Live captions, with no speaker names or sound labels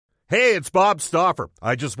Hey, it's Bob Stauffer.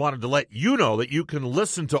 I just wanted to let you know that you can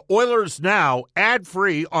listen to Oilers Now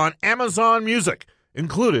ad-free on Amazon Music,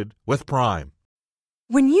 included with Prime.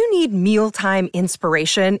 When you need mealtime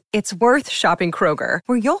inspiration, it's worth shopping Kroger,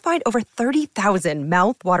 where you'll find over 30,000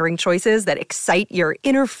 mouth-watering choices that excite your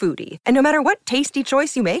inner foodie. And no matter what tasty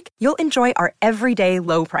choice you make, you'll enjoy our everyday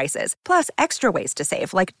low prices, plus extra ways to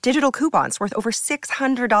save, like digital coupons worth over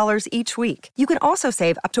 $600 each week. You can also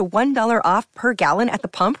save up to $1 off per gallon at the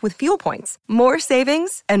pump with fuel points. More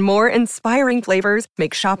savings and more inspiring flavors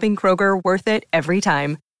make shopping Kroger worth it every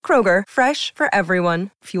time. Kroger, fresh for everyone.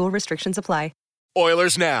 Fuel restrictions apply.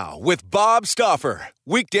 Oilers Now with Bob Stauffer.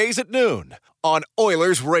 Weekdays at noon on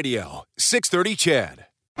Oilers Radio, 630 CHED.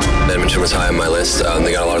 Edmonton was high on my list.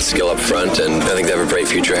 They got a lot of skill up front, and I think they have a bright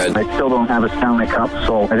future ahead. I still don't have a Stanley Cup,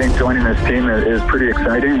 so I think joining this team is pretty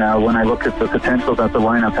exciting when I look at the potential that the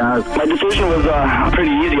lineup has. My decision was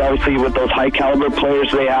pretty easy, obviously, with those high-caliber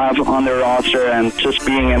players they have on their roster, and just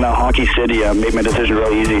being in a hockey city made my decision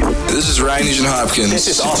really easy. This is Ryan Nugent-Hopkins. This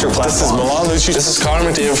is Oscar Platt. This is Milan Lucic. This is Connor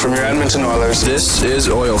McDavid from your Edmonton Oilers. This is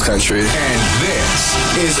Oil Country. And this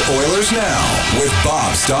is Oilers Now with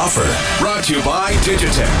Bob Stauffer. Brought to you by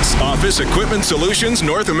Digitex. Office Equipment Solutions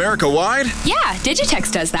North America wide? Yeah,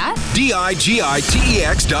 Digitex does that. digitex.ca.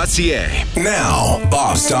 Now,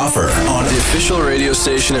 Bob Stauffer on the official radio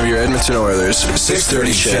station of your Edmonton Oilers,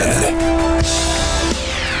 630 CHED.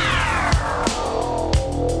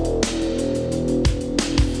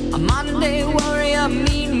 A Monday warrior,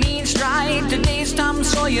 mean stride. Today's Tom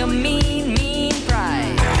Sawyer, mean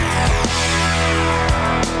pride.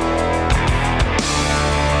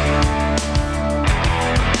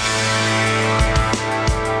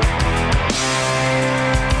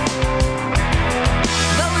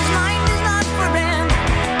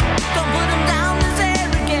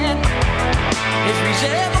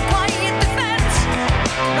 Reserve a quiet defense,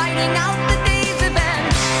 writing out the day's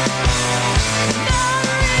events. No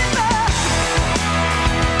river.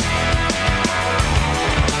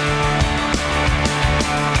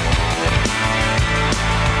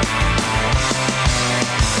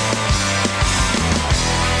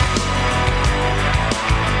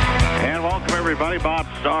 And welcome everybody. Bob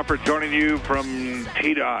Stauffer joining you from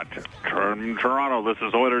T-Dot, Toronto. This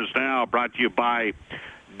is Oilers Now, brought to you by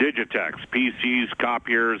Digitex, PCs,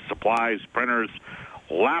 copiers, supplies, printers,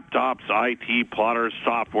 laptops, IT, plotters,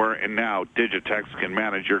 software, and now Digitex can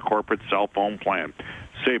manage your corporate cell phone plan,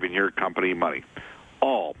 saving your company money.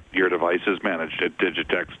 All your devices managed at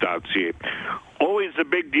digitex.ca. Always a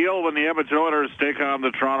big deal when the Edmonton Oilers take on the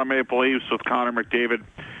Toronto Maple Leafs with Connor McDavid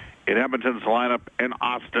in Edmonton's lineup and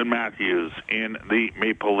Austin Matthews in the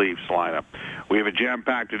Maple Leafs lineup. We have a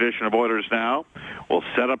jam-packed edition of Oilers Now. We'll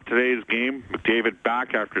set up today's game. McDavid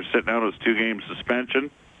back after sitting out his 2-game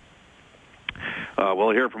suspension.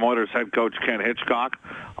 We'll hear from Oilers head coach Ken Hitchcock,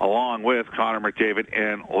 along with Connor McDavid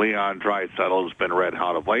and Leon Draisaitl, who's been red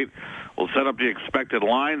hot of late. We'll set up the expected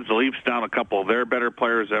lines. The Leafs down a couple of their better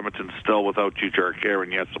players. Edmonton still without Jujhar Khaira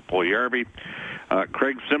and Jesse Puljujarvi.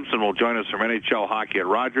 Craig Simpson will join us from NHL Hockey at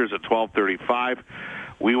Rogers at 12:35.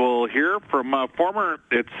 We will hear from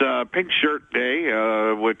it's Pink Shirt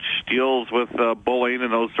Day, which deals with bullying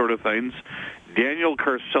and those sort of things. Daniel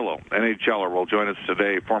Carcillo, NHLer, will join us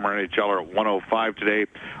today, former NHLer at 105 today.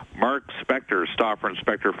 Mark Spector, Stauffer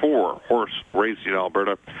Inspector for Horse Racing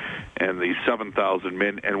Alberta, and the 7,000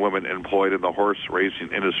 men and women employed in the horse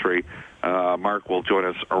racing industry. Mark will join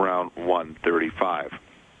us around 1:35.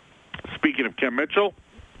 Speaking of Kim Mitchell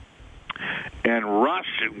and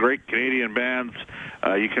Rush and great Canadian bands,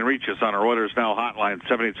 you can reach us on our Oilers Now hotline,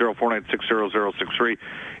 780-496-0063.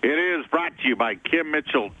 It is brought to you by Kim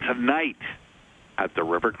Mitchell tonight at the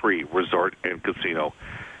River Cree Resort and Casino.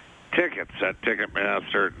 Tickets at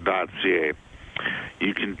Ticketmaster.ca.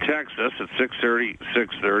 You can text us at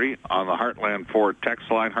 630-630 on the Heartland Ford text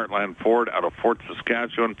line. Heartland Ford out of Fort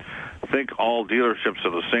Saskatchewan. Think all dealerships are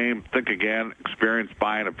the same. Think again. Experience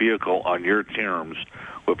buying a vehicle on your terms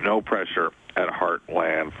with no pressure at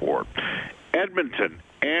Heartland Ford. Edmonton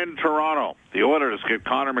and Toronto. The Oilers get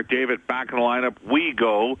Connor McDavid back in the lineup. We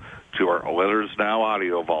go to our Oilers Now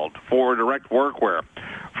audio vault for direct workwear.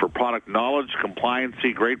 For product knowledge,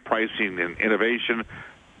 compliancy, great pricing, and innovation,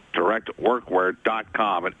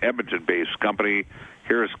 directworkwear.com, an Edmonton-based company.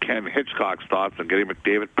 Here's Ken Hitchcock's thoughts on getting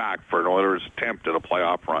McDavid back for an Oilers attempt at a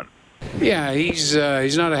playoff run. Yeah, he's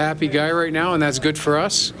not a happy guy right now, and that's good for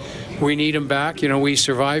us. We need him back. You know, we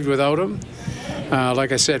survived without him.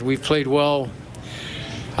 Like I said, we've played well.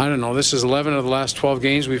 I don't know, this is 11 of the last 12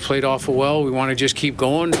 games. We've played awful well. We want to just keep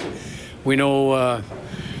going. We know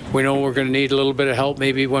we're going to need a little bit of help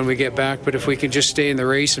maybe when we get back, but if we can just stay in the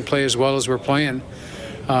race and play as well as we're playing,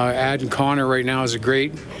 adding Connor right now is a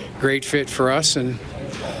great fit for us, and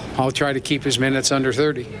I'll try to keep his minutes under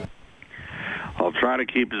 30. I'll try to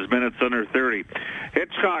keep his minutes under 30.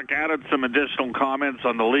 Hitchcock added some additional comments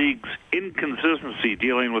on the league's inconsistency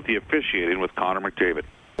dealing with the officiating with Connor McDavid.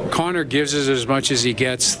 Connor gives us as much as he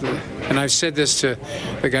gets, and I've said this to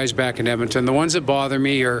the guys back in Edmonton. The ones that bother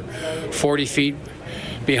me are 40 feet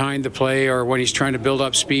behind the play, or when he's trying to build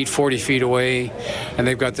up speed 40 feet away and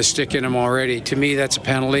they've got the stick in him already. To me, that's a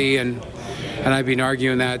penalty, and I've been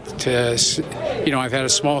arguing that I've had a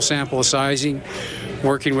small sample of sizing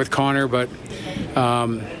working with Connor, but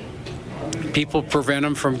people prevent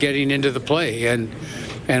him from getting into the play, and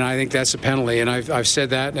I think that's a penalty, and I've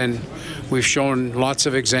said that, and we've shown lots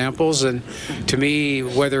of examples, and to me,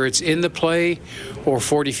 whether it's in the play or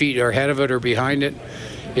 40 feet or ahead of it or behind it,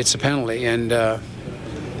 it's a penalty. And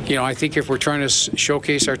I think if we're trying to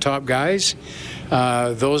showcase our top guys,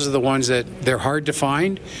 those are the ones that they're hard to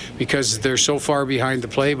find because they're so far behind the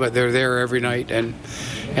play, but they're there every night. And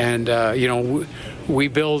we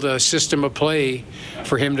build a system of play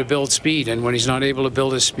for him to build speed, and when he's not able to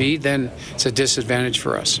build his speed, then it's a disadvantage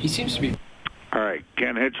for us. He seems to be. All right.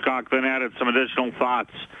 Ken Hitchcock then added some additional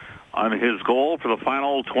thoughts on his goal for the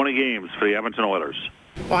final 20 games for the Edmonton Oilers.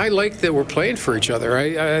 Well, I like that we're playing for each other.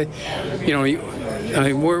 We're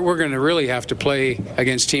going to really have to play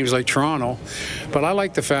against teams like Toronto, but I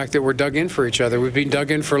like the fact that we're dug in for each other. We've been dug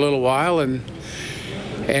in for a little while, and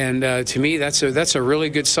to me, that's a really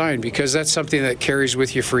good sign, because that's something that carries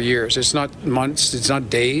with you for years. It's not months, it's not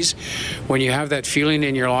days. When you have that feeling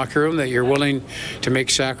in your locker room that you're willing to make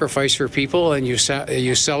sacrifice for people, and you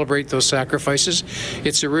celebrate those sacrifices,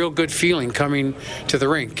 it's a real good feeling coming to the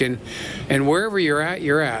rink. And wherever you're at,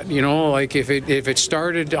 you're at. Like if it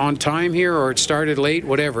started on time here or it started late,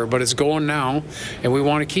 whatever, but it's going now, and we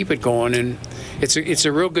want to keep it going. And it's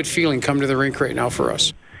a real good feeling coming to the rink right now for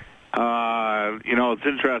us. It's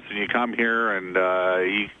interesting. You come here and,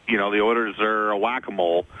 the Oilers are a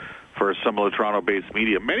whack-a-mole for some of the Toronto-based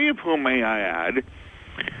media, many of whom, may I add,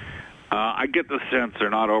 I get the sense they're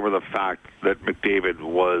not over the fact that McDavid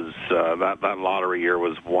was, that lottery year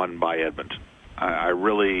was won by Edmonton. I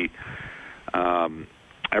really,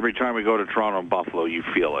 every time we go to Toronto and Buffalo, you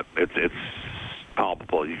feel it. It's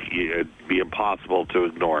palpable. It'd be impossible to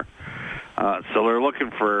ignore. So they're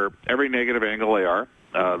looking for every negative angle they are.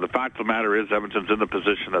 The fact of the matter is Edmonton's in the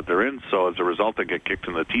position that they're in, so as a result they get kicked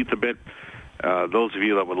in the teeth a bit. Those of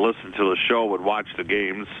you that would listen to the show would watch the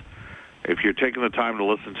games. If you're taking the time to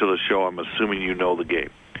listen to the show, I'm assuming you know the game.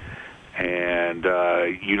 And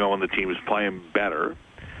when the team is playing better.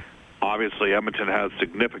 Obviously, Edmonton has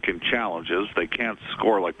significant challenges. They can't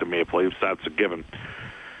score like the Maple Leafs. That's a given.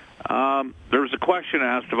 There was a question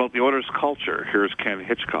asked about the Oilers' culture. Here's Ken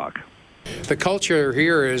Hitchcock. The culture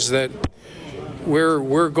here is that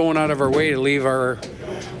we're going out of our way to leave our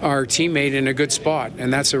teammate in a good spot,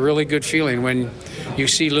 and that's a really good feeling when you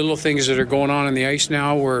see little things that are going on the ice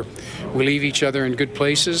now where we leave each other in good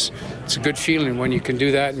places. It's a good feeling when you can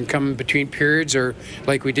do that and come between periods, or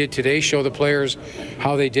like we did today, show the players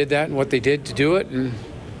how they did that and what they did to do it, and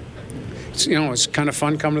it's kind of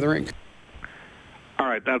fun coming to the rink. All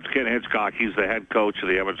right, that's Ken Hitchcock. He's the head coach of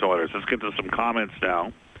the Edmonton Oilers. Let's get to some comments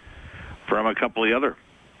now from a couple of the other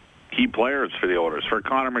key players for the Oilers, for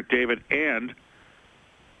Connor McDavid and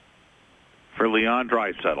for Leon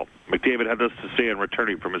Draisaitl. McDavid had this to say in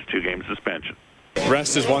returning from his 2-game suspension.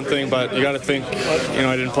 Rest is one thing, but you got to think,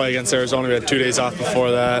 I didn't play against Arizona. We had 2 days off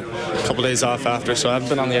before that, a couple days off after, so I haven't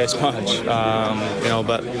been on the ice much,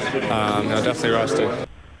 but definitely rested.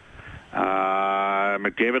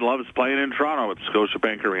 McDavid loves playing in Toronto at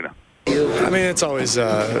Scotiabank Arena. It's always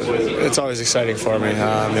exciting for me.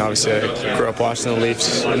 Obviously, I grew up watching the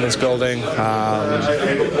Leafs in this building.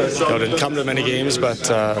 Didn't come to many games, but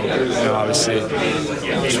obviously,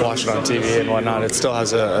 just watch it on TV and whatnot. It still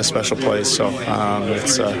has a special place, so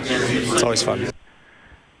it's always fun.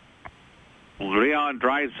 Leon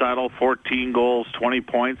Draisaitl, 14 goals, 20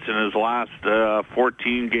 points in his last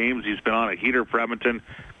 14 games. He's been on a heater for Edmonton.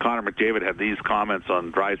 Connor McDavid had these comments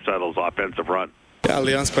on Draisaitl's offensive run. Yeah,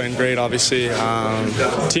 Leon's playing great, obviously.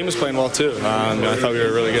 The team is playing well, too. I thought we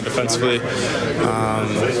were really good defensively.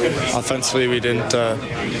 Offensively, we didn't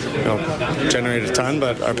generate a ton,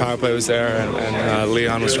 but our power play was there, and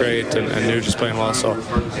Leon was great, and Nuge is playing well, so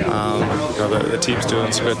the team's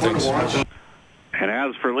doing some good things. And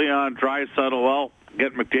as for Leon Draisaitl,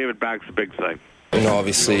 getting McDavid back is a big thing.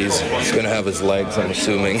 Obviously he's going to have his legs, I'm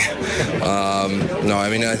assuming. No, I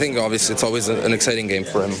mean, I think obviously it's always an exciting game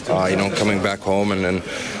for him, coming back home and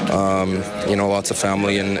lots of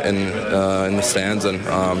family in the stands, and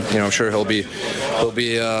I'm sure he'll be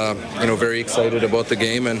very excited about the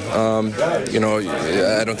game, and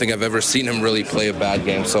I don't think I've ever seen him really play a bad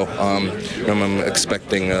game, so I'm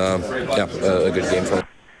expecting a good game from him.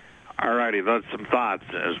 All righty, that's some thoughts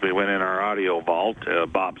as we went in our audio vault.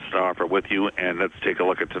 Bob Stauffer with you, and let's take a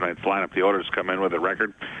look at tonight's lineup. The Oilers come in with a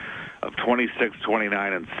record of 26,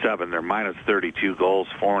 29, and 7. They're minus 32 goals,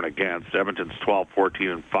 4 and against. Edmonton's 12, 14,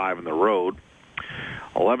 and 5 on the road.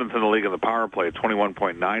 11th in the league on the power play at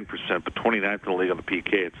 21.9%, but 29th in the league on the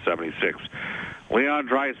PK at 76. Leon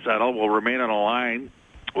Draisaitl will remain on a line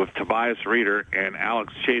with Tobias Rieder and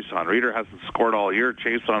Alex Chiasson. Rieder hasn't scored all year.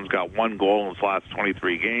 Chiasson's got 1 goal in his last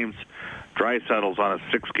 23 games. Draisaitl's on a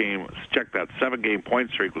 7-game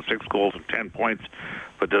point streak with 6 goals and 10 points,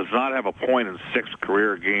 but does not have a point in 6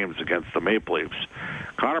 career games against the Maple Leafs.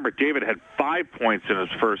 Connor McDavid had 5 points in his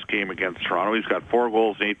first game against Toronto. He's got 4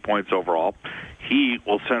 goals and 8 points overall. He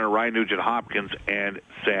will center Ryan Nugent-Hopkins and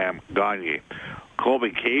Sam Gagner.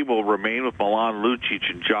 Colby Cave will remain with Milan Lucic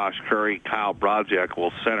and Josh Curry. Kyle Brodziak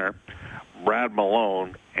will center Brad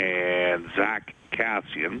Malone and Zach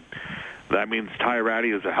Kassian. That means Ty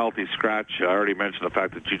Ratty is a healthy scratch. I already mentioned the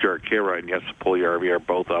fact that Jujhar Khaira and Jesse Puljujarvi are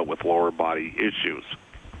both out with lower body issues.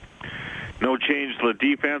 No change to the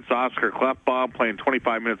defense. Oscar Klefbom playing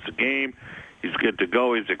 25 minutes a game. He's good to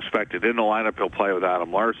go. He's expected in the lineup. He'll play with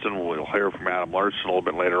Adam Larsson. We'll hear from Adam Larsson a little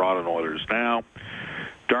bit later on in Oilers Now.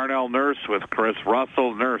 Darnell Nurse with Chris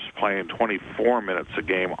Russell. Nurse playing 24 minutes a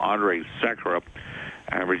game. Andre Sekera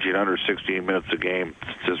averaging under 16 minutes a game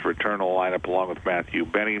since his return to the lineup along with Matthew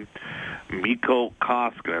Benning. Mikko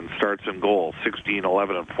Koskinen starts in goal, 16,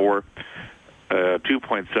 11, and 4.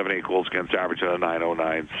 2.78 goals against average and a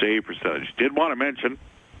 .909 save percentage. Did want to mention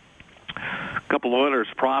a couple of Oilers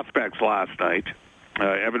prospects last night.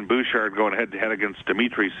 Evan Bouchard going head-to-head against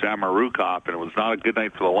Dmitry Samorukov, and it was not a good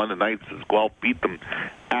night for the London Knights as Guelph beat them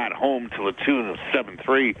at home to the tune of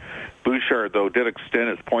 7-3. Bouchard, though, did extend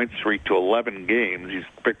his point streak to 11 games. He's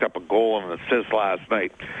picked up a goal and an assist last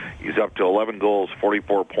night. He's up to 11 goals,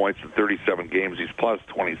 44 points in 37 games. He's plus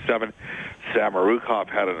 27. Samorukov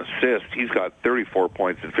had an assist. He's got 34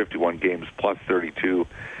 points in 51 games, plus 32.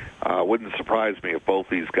 Wouldn't surprise me if both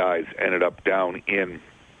these guys ended up down in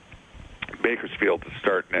Bakersfield to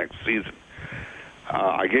start next season.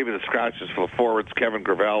 I gave you the scratches for the forwards. Kevin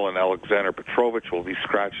Gravel and Alexander Petrovich will be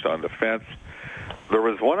scratched on defense. There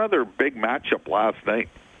was one other big matchup last night.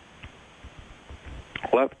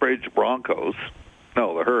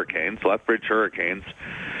 the Hurricanes, Lethbridge Hurricanes,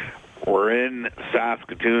 were in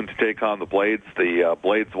Saskatoon to take on the Blades. The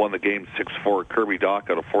Blades won the game 6-4. Kirby Dach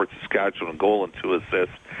out of Fort Saskatchewan, a goal and 2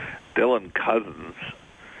 assists. Dylan Cousins,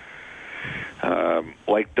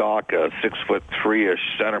 like Dach, a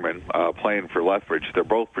 6'3"-ish centerman playing for Lethbridge. They're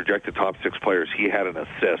both projected top 6 players. He had an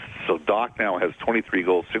assist. So Dach now has 23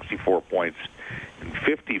 goals, 64 points in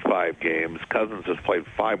 55 games. Cousins has played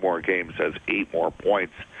 5 more games, has 8 more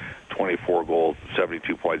points, 24 goals,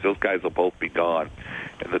 72 points. Those guys will both be gone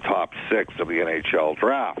in the top 6 of the NHL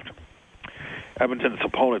draft. Edmonton's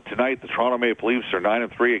opponent tonight, the Toronto Maple Leafs, are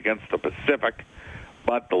 9-3 against the Pacific,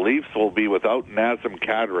 but the Leafs will be without Nazem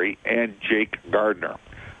Kadri and Jake Gardiner.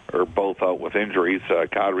 They're both out with injuries.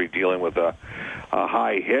 Kadri dealing with a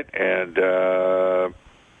high hit, and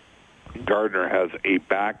Gardiner has a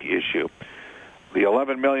back issue. The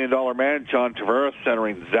 $11 million man, John Tavares,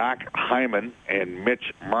 centering Zach Hyman and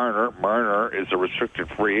Mitch Marner. Marner is a restricted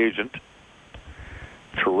free agent.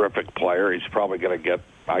 Terrific player. He's probably going to get,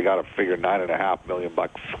 I got to figure, $9.5 million a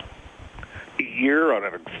year on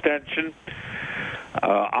an extension.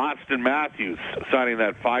 Austin Matthews signing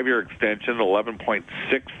that 5-year extension,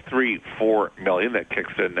 $11.634 million. That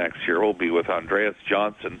kicks in next year. Will be with Andreas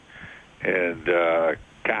Johnson and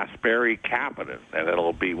Kasperi Kapanen, and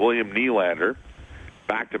it'll be William Nylander,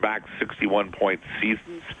 back-to-back 61-point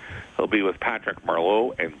seasons. He'll be with Patrick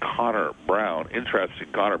Marleau and Connor Brown.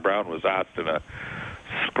 Interesting, Connor Brown was asked in a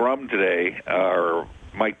scrum today, or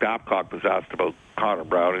Mike Babcock was asked about Connor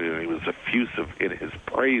Brown, and he was effusive in his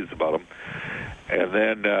praise about him. And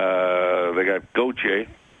then they got Gauthier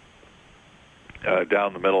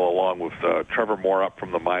down the middle, along with Trevor Moore up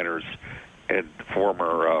from the minors, and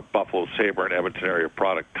former Buffalo Sabre and Edmonton area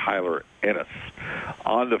product Tyler Ennis.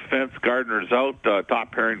 On the fence, Gardner's out.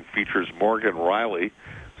 Top pairing features Morgan Riley,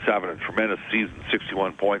 who's having a tremendous season,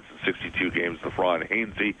 61 points in 62 games with Ron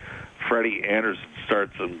Hainsey. Freddie Anderson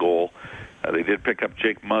starts in goal. They did pick up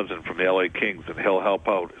Jake Muzzin from the LA Kings, and he'll help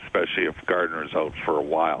out, especially if Gardner is out for a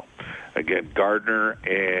while. Again, Gardner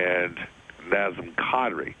and Nazem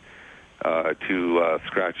Kadri, two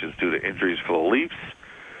scratches due to injuries for the Leafs,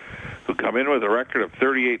 who come in with a record of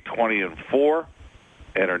 38-20-4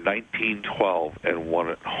 and are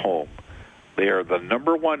 19-12-1 at home. They are the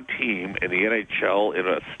number one team in the NHL in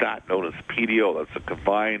a stat known as PDO. That's a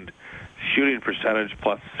combined shooting percentage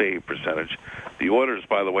plus save percentage. The Oilers,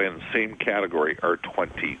 by the way, in the same category are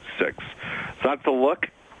 26. So that's a look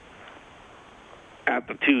at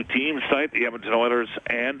the two teams tonight, the Edmonton Oilers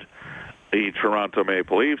and the Toronto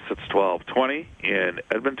Maple Leafs. It's 12:20 in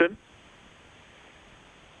Edmonton.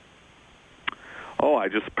 Oh, I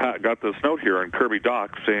just got this note here on Kirby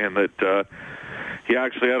Doc saying that he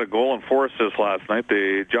actually had a goal and 4 assists last night.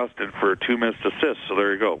 They adjusted for 2 missed assists, so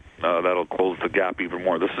there you go. That'll close the gap even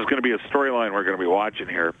more. This is going to be a storyline we're going to be watching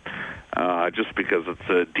here, just because it's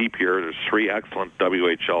a deep year. There's 3 excellent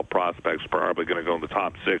WHL prospects, probably going to go in the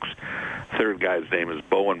top 6. Third guy's name is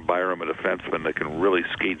Bowen Byram, a defenseman that can really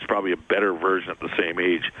skate. He's probably a better version at the same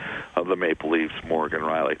age of the Maple Leafs, Morgan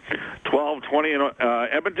Riley. 12:20 in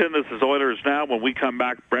Edmonton. This is Oilers Now. When we come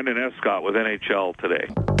back, Brendan Escott with NHL Today.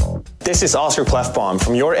 This is Oscar Clefbaum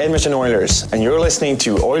from your Edmonton Oilers, and you're listening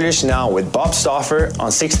to Oilers Now with Bob Stauffer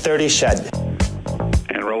on 630 Shed.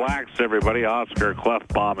 And relax, everybody. Oscar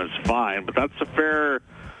Clefbaum is fine, but that's a fair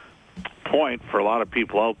point for a lot of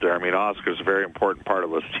people out there. I mean, Oscar's a very important part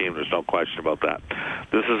of this team. There's no question about that.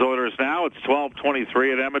 This is Oilers Now. It's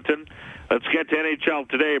 12:23 at Edmonton. Let's get to NHL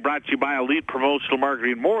Today, brought to you by Elite Promotional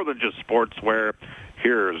Marketing, more than just sportswear.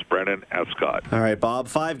 Here's Brendan Escott. All right, Bob.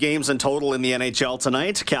 5 games in total in the NHL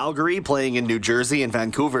tonight. Calgary playing in New Jersey, and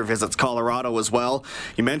Vancouver visits Colorado as well.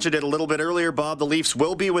 You mentioned it a little bit earlier, Bob. The Leafs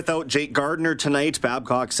will be without Jake Gardner tonight.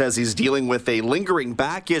 Babcock says he's dealing with a lingering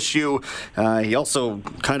back issue. He also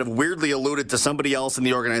kind of weirdly alluded to somebody else in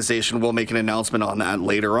the organization. We'll make an announcement on that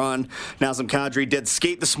later on. Nazem Kadri did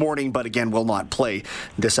skate this morning, but again will not play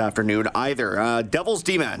this afternoon either. Devils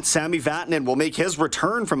D-man Sami Vatanen will make his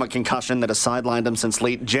return from a concussion that has sidelined him since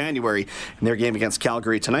late January in their game against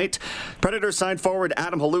Calgary tonight. Predators signed forward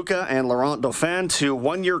Adam Haluka and Laurent Dauphin to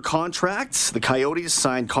 1-year contracts. The Coyotes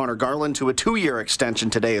signed Connor Garland to a 2-year extension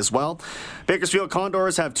today as well. Bakersfield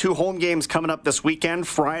Condors have 2 home games coming up this weekend.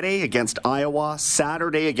 Friday against Iowa,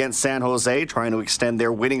 Saturday against San Jose, trying to extend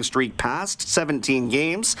their winning streak past 17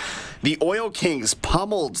 games. The Oil Kings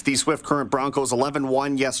pummeled the Swift Current Broncos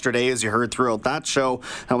 11-1 yesterday, as you heard throughout that show.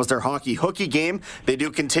 That was their hockey hooky game. They do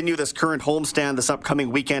continue this current homestand this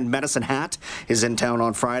upcoming weekend. Medicine Hat is in town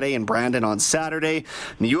on Friday and Brandon on Saturday.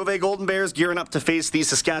 The U of A Golden Bears gearing up to face the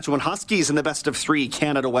Saskatchewan Huskies in the best-of-3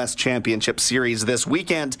 Canada West Championship Series this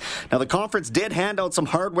weekend. Now, the conference did hand out some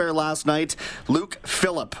hardware last night. Luke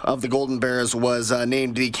Phillip of the Golden Bears was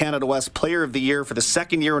named the Canada West Player of the Year for the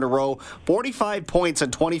 2nd year in a row. 45 points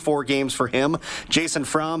in 24 games for him. Jason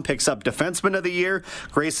Fromm picks up Defenseman of the Year.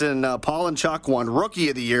 Grayson Polinchuk won Rookie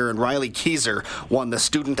of the Year, and Riley Keiser won the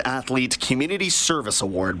Student Athlete Community Service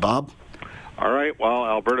Award. Bob? All right, well,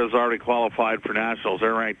 Alberta's already qualified for Nationals.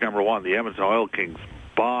 They're ranked number 1. The Edmonton Oil Kings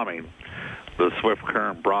bombing the Swift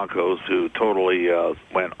Current Broncos, who totally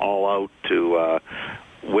went all out to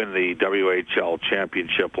win the WHL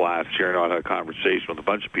championship last year. And I had a conversation with a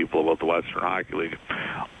bunch of people about the Western Hockey League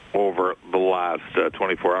over the last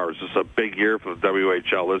 24 hours. It's a big year for the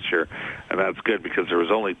WHL this year, and that's good because there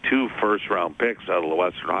was only 2 first-round picks out of the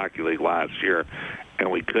Western Hockey League last year,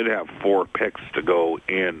 and we could have 4 picks to go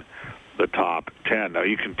in the top 10. Now,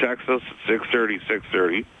 you can text us at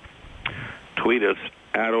 630-630, tweet us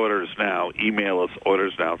at Oilers Now, email us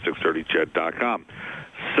OilersNow630ched.com.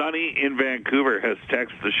 Sonny in Vancouver has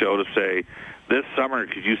texted the show to say, this summer,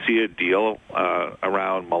 could you see a deal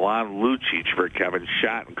around Milan Lucic for Kevin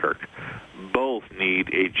Shattenkirk? Both need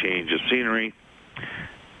a change of scenery.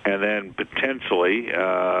 And then potentially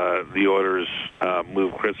the Oilers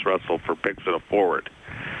move Chris Russell for picks and a forward.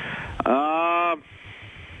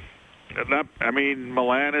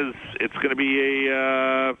 Milan it's going to be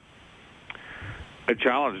a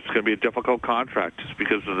challenge. It's going to be a difficult contract just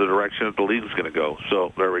because of the direction that the league is going to go.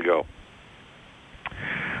 So there we go.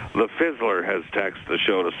 The Fizzler has texted the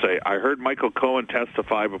show to say, I heard Michael Cohen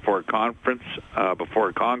testify before Congress,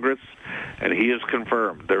 and he has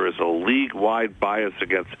confirmed there is a league-wide bias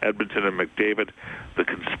against Edmonton and McDavid. The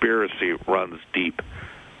conspiracy runs deep.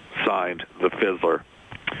 Signed, The Fizzler.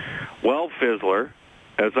 Well, Fizzler,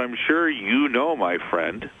 as I'm sure you know, my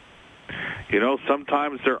friend,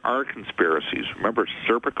 sometimes there are conspiracies. Remember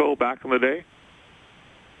Serpico back in the day?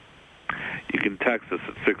 You can text us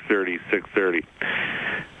at 630-630.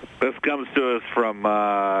 This comes to us from,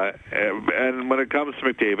 and when it comes to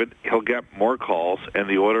McDavid, he'll get more calls, and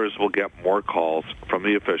the Oilers will get more calls from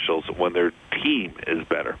the officials when their team is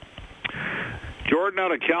better. Jordan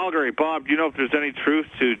out of Calgary. Bob, do you know if there's any truth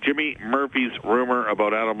to Jimmy Murphy's rumor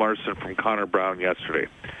about Adam Larsson from Connor Brown yesterday?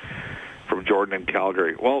 From Jordan in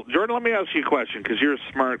Calgary. Well, Jordan, let me ask you a question because you're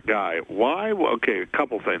a smart guy. Why? Okay, a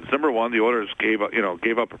couple things. Number one, the Oilers gave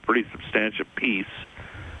up a pretty substantial piece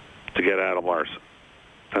to get Adam Larsson.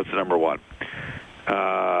 That's number one.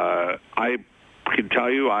 I can tell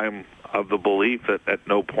you I'm of the belief that at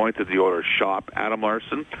no point did the Oilers shop Adam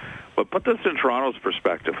Larsson. But put this in Toronto's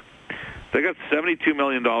perspective. They got $72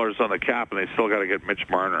 million on the cap, and they still got to get Mitch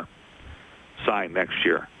Marner signed next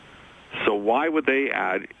year. So why would they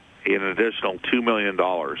add an additional $2 million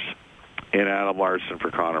in Adam Larsson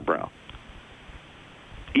for Connor Brown?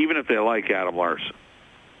 Even if they like Adam Larsson.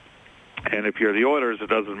 And if you're the Oilers, it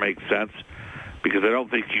doesn't make sense because I don't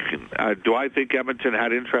think you can. Do I think Edmonton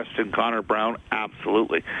had interest in Connor Brown?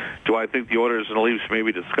 Absolutely. Do I think the Oilers and the Leafs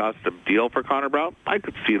maybe discussed a deal for Connor Brown? I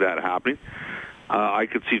could see that happening. I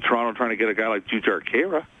could see Toronto trying to get a guy like Jujhar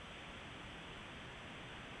Khaira.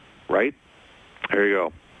 Right? There you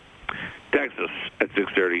go. Text us at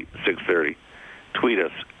 630. Tweet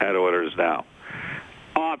us at Oilers Now.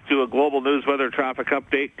 Off to a global news weather traffic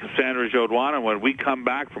update. Cassandra Jodwana. And when we come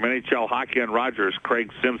back from NHL Hockey on Rogers,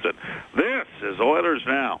 Craig Simpson. This is Oilers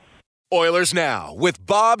Now. Oilers Now with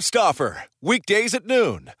Bob Stauffer. Weekdays at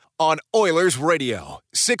noon on Oilers Radio,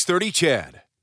 630 CHED.